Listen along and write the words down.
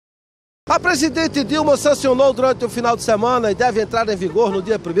A presidente Dilma sancionou durante o final de semana e deve entrar em vigor no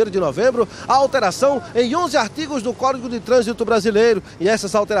dia 1º de novembro a alteração em 11 artigos do Código de Trânsito brasileiro. E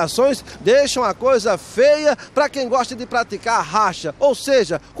essas alterações deixam a coisa feia para quem gosta de praticar racha, ou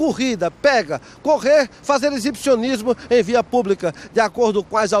seja, corrida, pega, correr, fazer exibicionismo em via pública. De acordo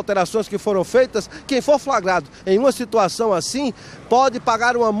com as alterações que foram feitas, quem for flagrado em uma situação assim pode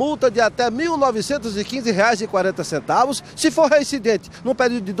pagar uma multa de até R$ 1.915,40. Se for reincidente no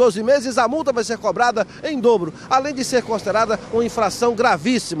período de 12 meses, a multa vai ser cobrada em dobro, além de ser considerada uma infração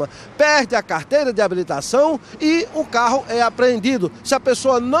gravíssima. Perde a carteira de habilitação e o carro é apreendido. Se a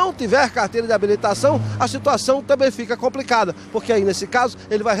pessoa não tiver carteira de habilitação, a situação também fica complicada, porque aí nesse caso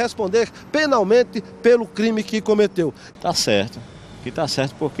ele vai responder penalmente pelo crime que cometeu. Tá certo, que tá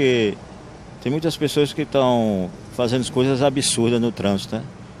certo porque tem muitas pessoas que estão fazendo coisas absurdas no trânsito, né?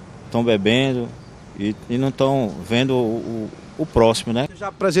 Estão bebendo e não estão vendo o próximo, né? Você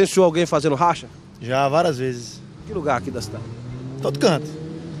já presenciou alguém fazendo racha? Já, várias vezes. Que lugar aqui da cidade? Todo canto.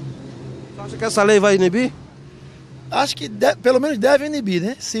 Você acha que essa lei vai inibir? Acho que pelo menos deve inibir,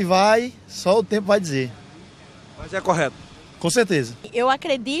 né? Se vai, só o tempo vai dizer. Mas é correto. Com certeza. Eu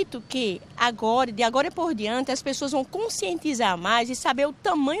acredito que de agora por diante, as pessoas vão conscientizar mais e saber o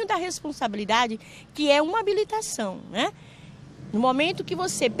tamanho da responsabilidade que é uma habilitação, né? No momento que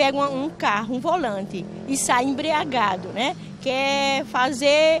você pega um carro, um volante e sai embriagado, né? Quer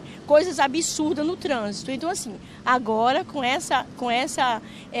fazer coisas absurdas no trânsito. Então, assim, agora com essa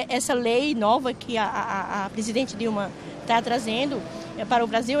lei nova que a presidente Dilma está trazendo para o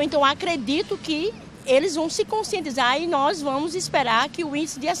Brasil, então acredito que eles vão se conscientizar e nós vamos esperar que o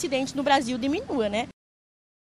índice de acidentes no Brasil diminua, né?